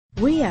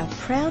We are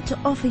proud to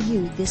offer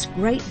you this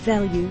great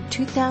value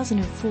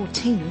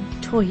 2014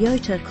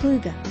 Toyota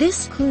Kluger.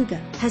 This Kluger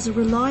has a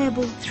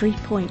reliable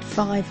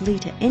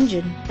 3.5-litre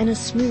engine and a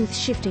smooth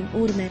shifting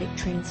automatic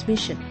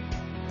transmission.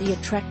 The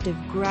attractive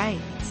grey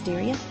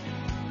exterior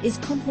is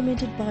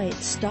complemented by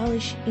its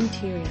stylish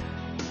interior.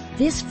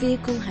 This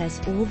vehicle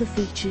has all the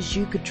features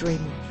you could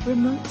dream of: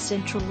 remote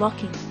central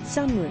locking,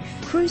 sunroof,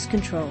 cruise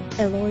control,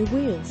 alloy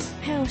wheels,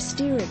 power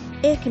steering,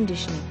 air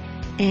conditioning,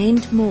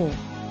 and more.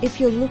 If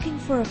you're looking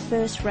for a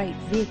first-rate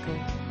vehicle,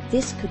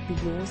 this could be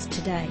yours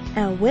today.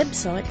 Our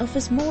website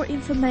offers more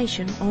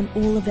information on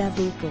all of our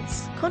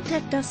vehicles.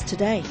 Contact us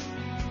today.